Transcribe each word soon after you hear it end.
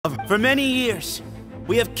For many years,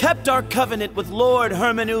 we have kept our covenant with Lord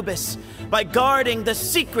Hermanubis by guarding the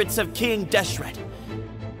secrets of King Deshret.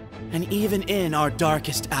 And even in our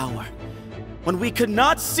darkest hour, when we could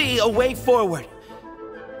not see a way forward,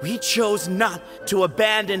 we chose not to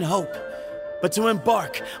abandon hope, but to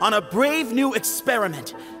embark on a brave new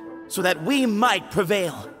experiment so that we might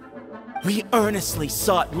prevail. We earnestly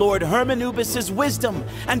sought Lord Hermanubis' wisdom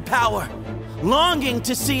and power, longing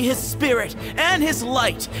to see his spirit and his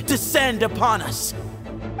light descend upon us.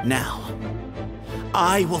 Now,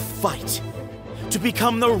 I will fight to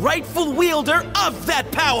become the rightful wielder of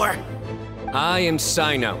that power! I am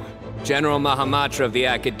Cyno, General Mahamatra of the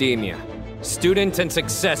Academia, student and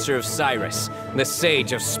successor of Cyrus, the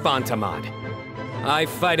Sage of Spontamod. I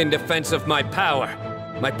fight in defense of my power,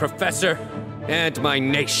 my professor, and my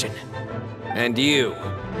nation. And you.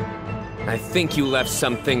 I think you left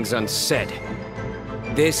some things unsaid.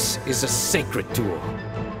 This is a sacred duel,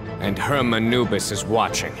 and Hermanubis is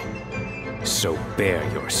watching. So bare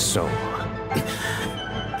your soul.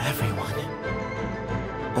 Everyone,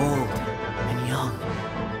 old and young,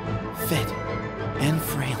 fit and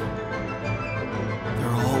frail, they're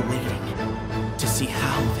all waiting to see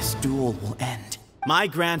how this duel will end. My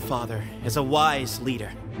grandfather is a wise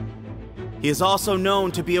leader. He is also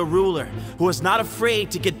known to be a ruler who is not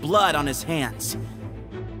afraid to get blood on his hands.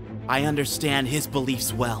 I understand his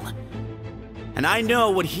beliefs well, and I know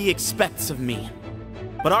what he expects of me.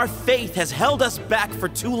 But our faith has held us back for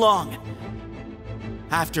too long.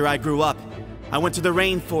 After I grew up, I went to the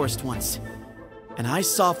rainforest once, and I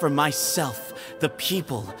saw for myself the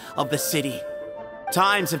people of the city.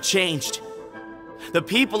 Times have changed. The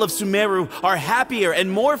people of Sumeru are happier and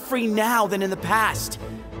more free now than in the past.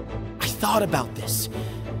 I thought about this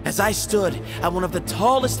as I stood at one of the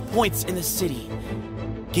tallest points in the city,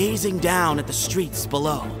 gazing down at the streets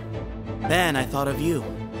below. Then I thought of you,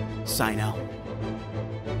 Cyno.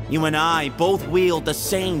 You and I both wield the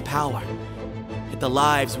same power, yet the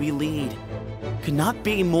lives we lead could not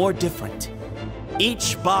be more different.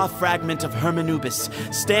 Each Ba fragment of Hermanubis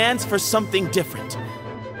stands for something different.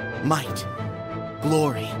 Might,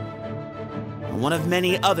 glory, and one of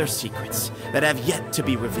many other secrets that have yet to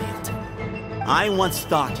be revealed. I once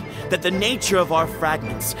thought that the nature of our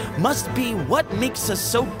fragments must be what makes us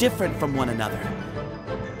so different from one another.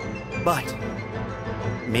 But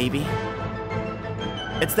maybe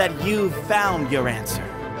it's that you've found your answer,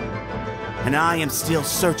 and I am still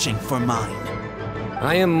searching for mine.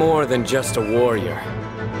 I am more than just a warrior.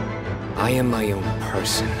 I am my own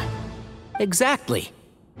person. Exactly.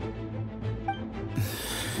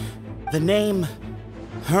 The name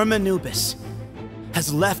Hermanubis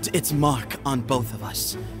has left its mark on both of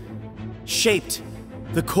us, shaped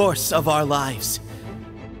the course of our lives.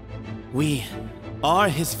 We are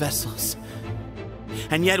his vessels,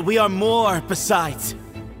 and yet we are more besides.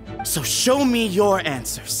 So show me your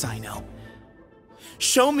answer, Cyno.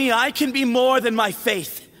 Show me I can be more than my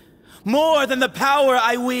faith, more than the power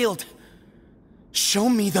I wield. Show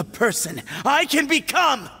me the person I can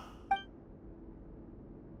become!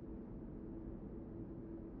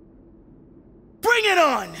 Bring it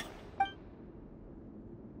on!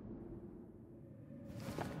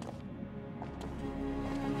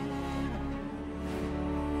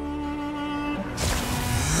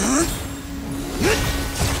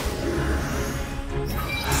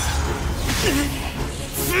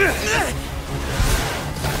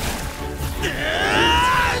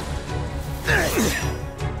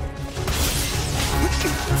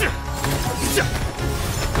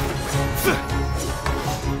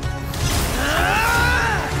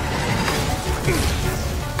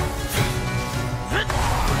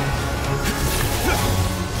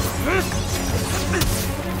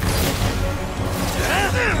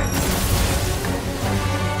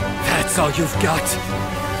 That's all you've got?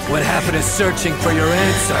 What happened to searching for your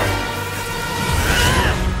answer?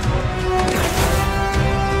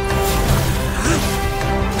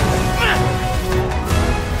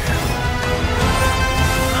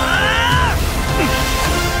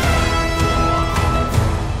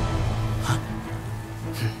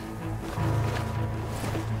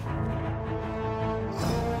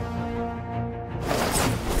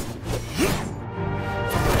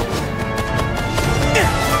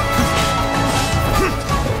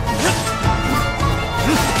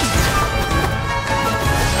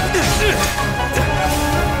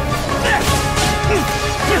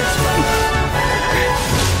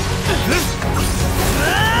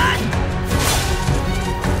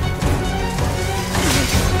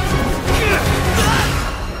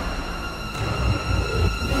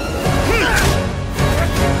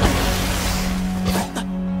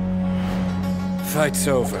 fight's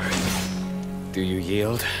over. Do you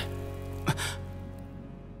yield?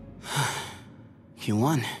 You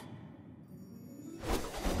won.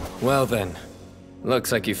 Well then,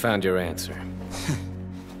 looks like you found your answer.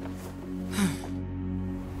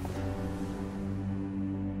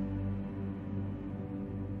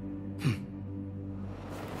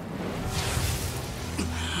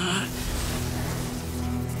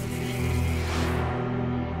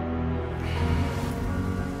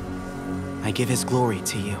 I give his glory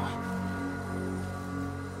to you.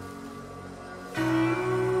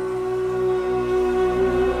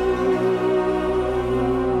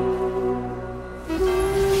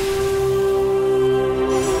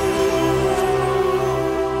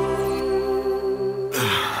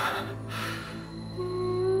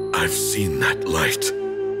 I've seen that light.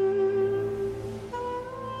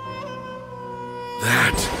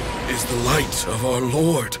 That is the light of our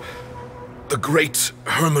Lord, the great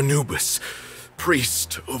Hermanubis,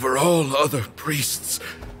 priest over all other priests.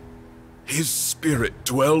 His spirit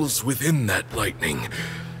dwells within that lightning,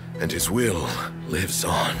 and his will lives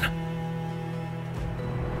on.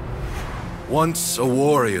 Once a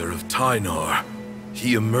warrior of Tynar,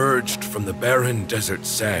 he emerged from the barren desert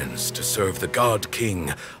sands to serve the god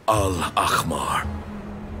king Al-Ahmar.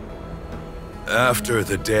 After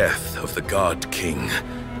the death of the god king,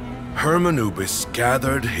 Hermanubis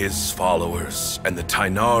gathered his followers and the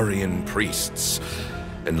Tynarian priests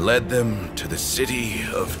and led them to the city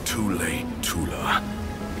of Tula.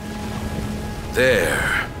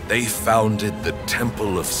 There, they founded the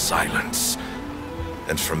Temple of Silence,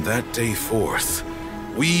 and from that day forth,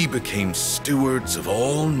 we became stewards of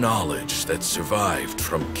all knowledge that survived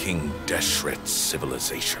from King Deshret's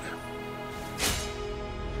civilization.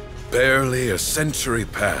 Barely a century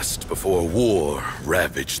passed before war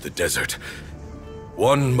ravaged the desert.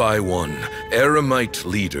 One by one, Eremite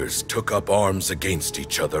leaders took up arms against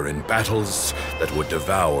each other in battles that would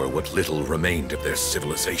devour what little remained of their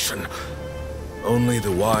civilization. Only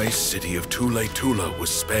the wise city of Tula was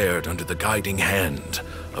spared under the guiding hand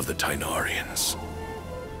of the Tynarians.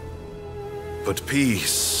 But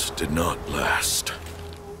peace did not last.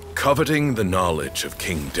 Coveting the knowledge of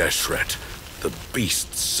King Deshret, the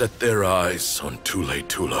beasts set their eyes on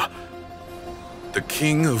Tula. The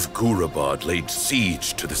king of Gurabad laid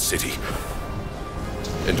siege to the city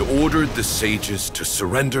and ordered the sages to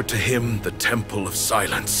surrender to him the Temple of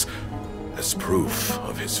Silence as proof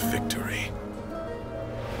of his victory.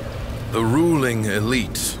 The ruling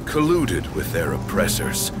elite colluded with their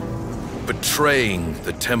oppressors, betraying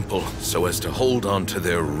the temple so as to hold on to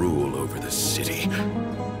their rule over the city.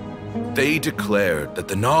 They declared that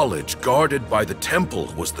the knowledge guarded by the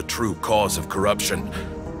temple was the true cause of corruption.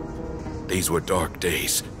 These were dark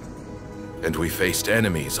days, and we faced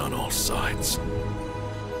enemies on all sides.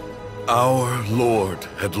 Our Lord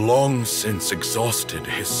had long since exhausted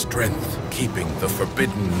his strength, keeping the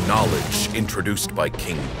forbidden knowledge introduced by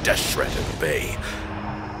King Deshret at bay.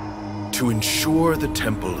 To ensure the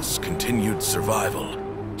temple's continued survival,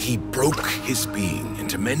 he broke his being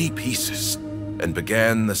into many pieces and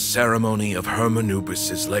began the ceremony of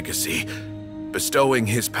Hermanubis' legacy, bestowing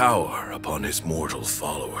his power upon his mortal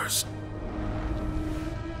followers.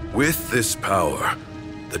 With this power,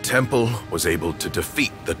 the temple was able to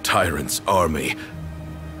defeat the tyrant's army.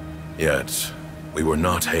 Yet, we were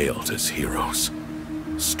not hailed as heroes.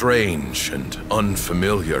 Strange and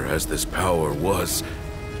unfamiliar as this power was,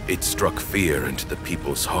 it struck fear into the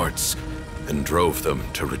people's hearts and drove them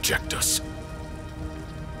to reject us.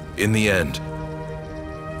 In the end,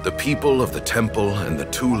 the people of the temple and the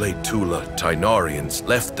Tula Tynarians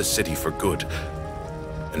left the city for good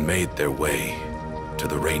and made their way to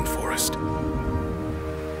the rainforest.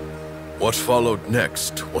 What followed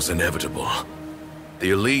next was inevitable. The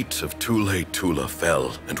elite of Tula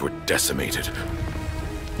fell and were decimated.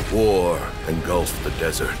 War engulfed the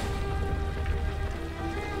desert.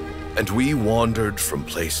 And we wandered from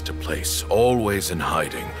place to place, always in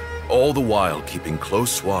hiding, all the while keeping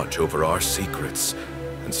close watch over our secrets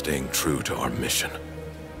and staying true to our mission.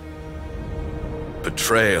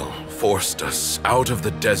 Betrayal forced us out of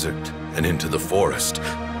the desert and into the forest.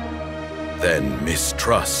 Then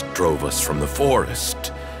mistrust drove us from the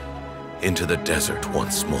forest into the desert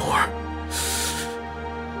once more.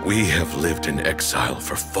 We have lived in exile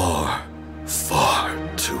for far, far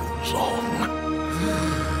too long.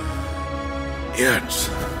 Yet,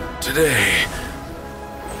 today,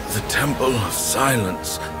 the Temple of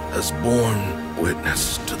Silence has borne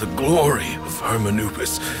witness to the glory of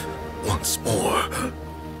Hermanubis once more.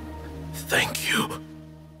 Thank you.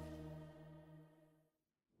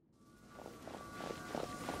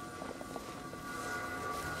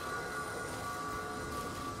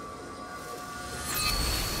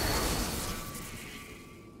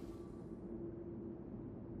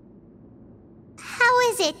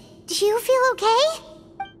 is it? Do you feel okay?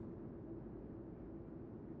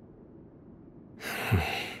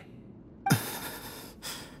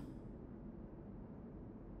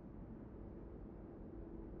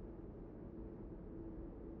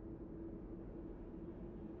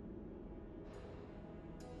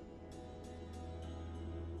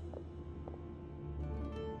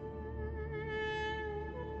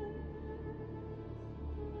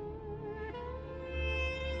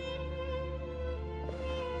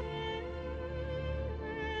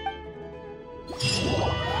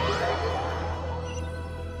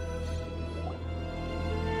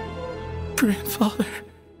 Grandfather.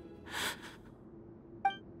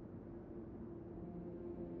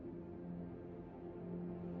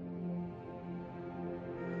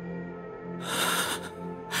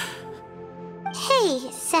 Hey,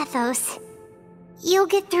 Sethos. You'll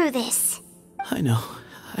get through this. I know.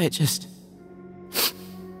 I'll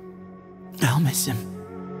miss him.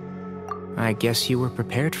 I guess you were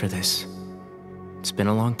prepared for this. It's been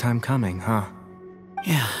a long time coming, huh?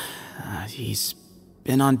 Yeah, he's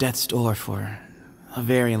been on death's door for a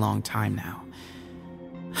very long time now.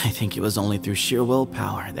 I think it was only through sheer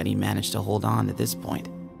willpower that he managed to hold on to this point.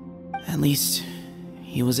 At least,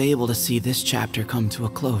 he was able to see this chapter come to a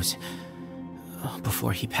close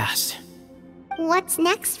before he passed. What's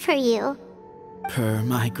next for you? Per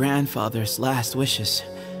my grandfather's last wishes,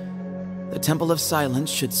 the Temple of Silence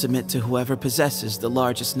should submit to whoever possesses the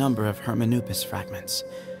largest number of Hermanubis fragments.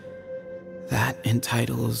 That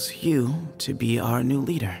entitles you to be our new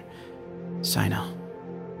leader, Cyno.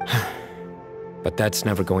 But that's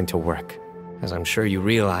never going to work, as I'm sure you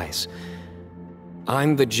realize.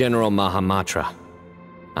 I'm the General Mahamatra.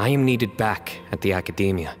 I am needed back at the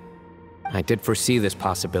Academia. I did foresee this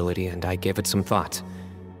possibility, and I gave it some thought.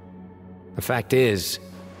 The fact is,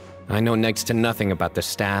 I know next to nothing about the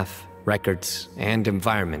staff, records, and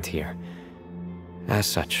environment here. As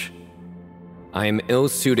such, I am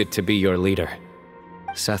ill-suited to be your leader,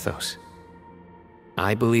 Sethos.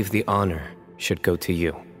 I believe the honor should go to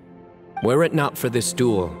you. Were it not for this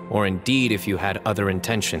duel, or indeed if you had other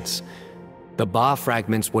intentions, the Ba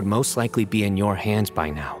fragments would most likely be in your hands by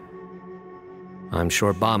now. I'm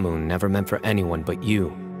sure Bamoon never meant for anyone but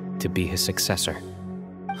you to be his successor.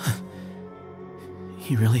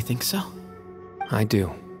 You really think so? I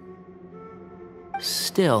do.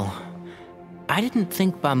 Still, I didn't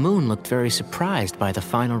think Bamoon looked very surprised by the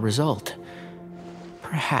final result.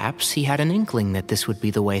 Perhaps he had an inkling that this would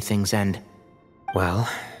be the way things end. Well,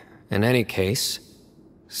 in any case,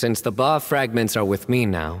 since the Ba fragments are with me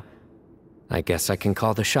now, I guess I can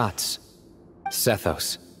call the shots.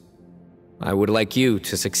 Sethos, I would like you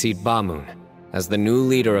to succeed Bamoon as the new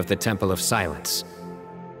leader of the Temple of Silence.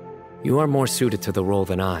 You are more suited to the role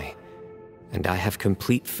than I, and I have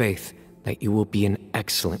complete faith that you will be an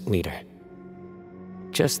excellent leader.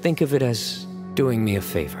 Just think of it as doing me a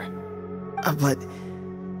favor. But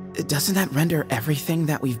doesn't that render everything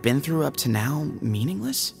that we've been through up to now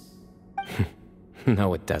meaningless?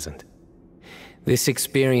 No, it doesn't. This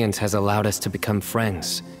experience has allowed us to become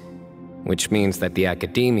friends, which means that the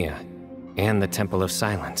Academia and the Temple of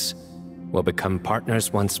Silence will become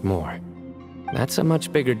partners once more. That's a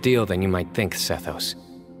much bigger deal than you might think, Sethos.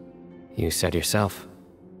 You said yourself,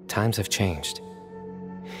 times have changed.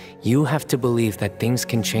 You have to believe that things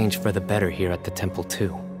can change for the better here at the temple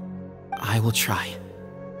too. I will try.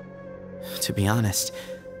 To be honest,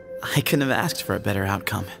 I couldn't have asked for a better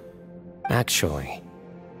outcome. Actually,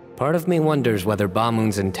 part of me wonders whether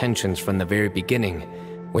Bamoon's intentions from the very beginning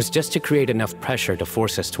was just to create enough pressure to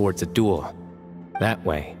force us towards a duel. That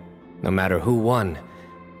way, no matter who won,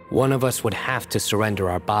 one of us would have to surrender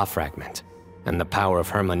our Ba fragment, and the power of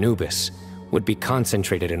Hermanubis would be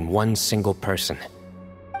concentrated in one single person.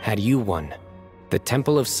 Had you won, the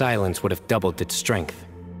Temple of Silence would have doubled its strength.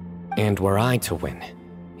 And were I to win,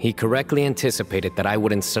 he correctly anticipated that I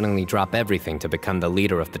wouldn't suddenly drop everything to become the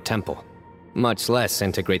leader of the temple, much less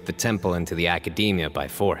integrate the temple into the Academia by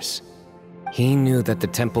force. He knew that the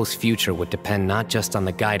temple's future would depend not just on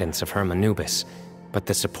the guidance of Hermanubis, but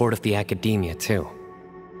the support of the Academia too.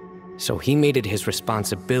 So he made it his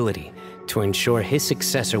responsibility to ensure his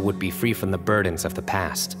successor would be free from the burdens of the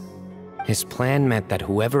past. His plan meant that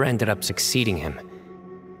whoever ended up succeeding him,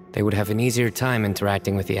 they would have an easier time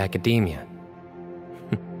interacting with the Academia.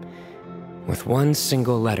 With one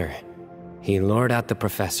single letter, he lured out the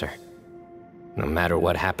professor. No matter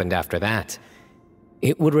what happened after that,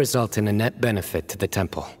 it would result in a net benefit to the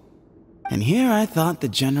temple. And here I thought the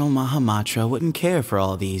General Mahamatra wouldn't care for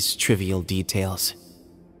all these trivial details.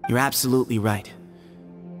 You're absolutely right.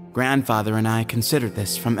 Grandfather and I considered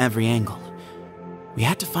this from every angle. We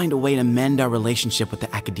had to find a way to mend our relationship with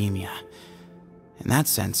the academia. In that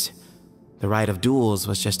sense, the rite of duels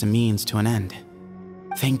was just a means to an end.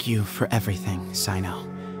 Thank you for everything, Cyno.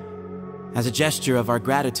 As a gesture of our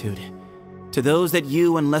gratitude, to those that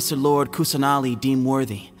you and Lesser Lord Kusanali deem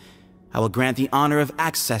worthy, I will grant the honor of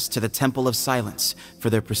access to the Temple of Silence for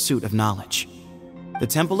their pursuit of knowledge. The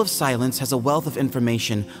Temple of Silence has a wealth of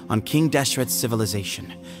information on King Deshret's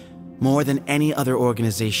civilization, more than any other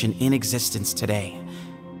organization in existence today.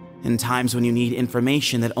 In times when you need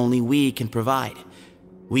information that only we can provide,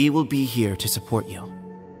 we will be here to support you.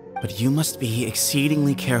 But you must be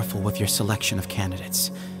exceedingly careful with your selection of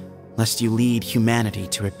candidates, lest you lead humanity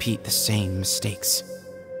to repeat the same mistakes.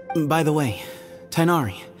 By the way,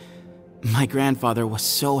 Tighnari, my grandfather was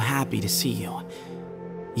so happy to see you.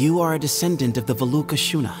 You are a descendant of the Veluca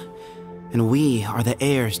Shuna, and we are the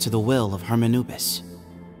heirs to the will of Hermanubis.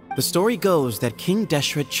 The story goes that King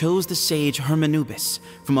Deshret chose the sage Hermanubis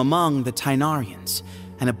from among the Tighnarians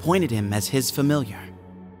and appointed him as his familiar.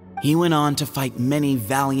 He went on to fight many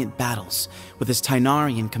valiant battles with his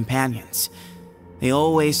Tighnarian companions. They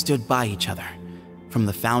always stood by each other, from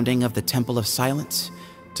the founding of the Temple of Silence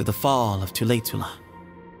to the fall of Tuletula.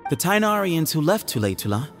 The Tighnarians who left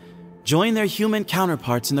Tuletula joined their human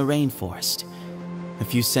counterparts in the rainforest. A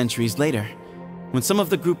few centuries later, when some of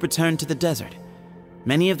the group returned to the desert,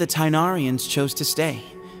 many of the Tighnarians chose to stay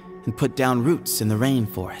and put down roots in the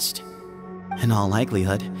rainforest. In all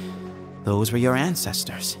likelihood, those were your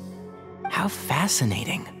ancestors. How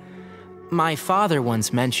fascinating. My father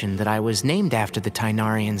once mentioned that I was named after the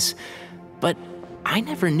Tighnarians, but I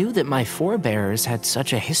never knew that my forebears had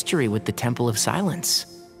such a history with the Temple of Silence.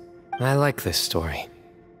 I like this story.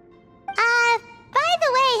 By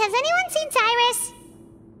the way, has anyone seen Cyrus?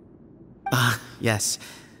 Yes,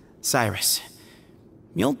 Cyrus.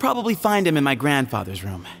 You'll probably find him in my grandfather's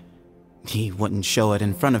room. He wouldn't show it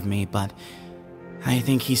in front of me, but I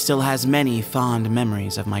think he still has many fond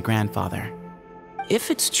memories of my grandfather. If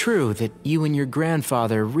it's true that you and your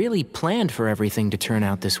grandfather really planned for everything to turn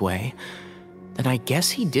out this way, then I guess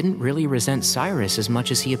he didn't really resent Cyrus as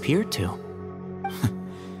much as he appeared to.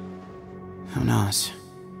 Who knows?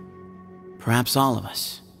 Perhaps all of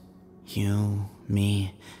us. You,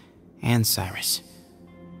 me, and Cyrus.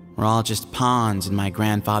 We're all just pawns in my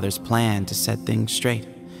grandfather's plan to set things straight.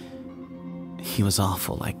 He was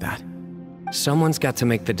awful like that. Someone's got to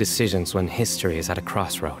make the decisions when history is at a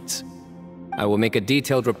crossroads. I will make a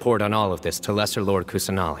detailed report on all of this to Lesser Lord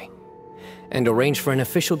Kusanali, and arrange for an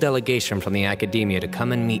official delegation from the Academia to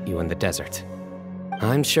come and meet you in the desert.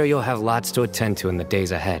 I'm sure you'll have lots to attend to in the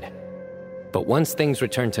days ahead. But once things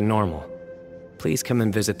return to normal, please come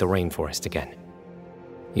and visit the rainforest again.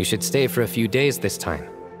 You should stay for a few days this time,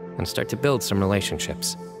 and start to build some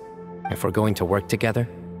relationships. If we're going to work together,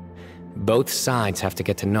 both sides have to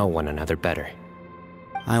get to know one another better.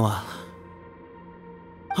 I will.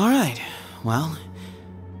 All right, well,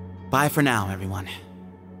 bye for now, everyone.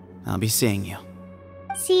 I'll be seeing you.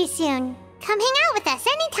 See you soon. Come hang out with us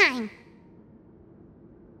anytime.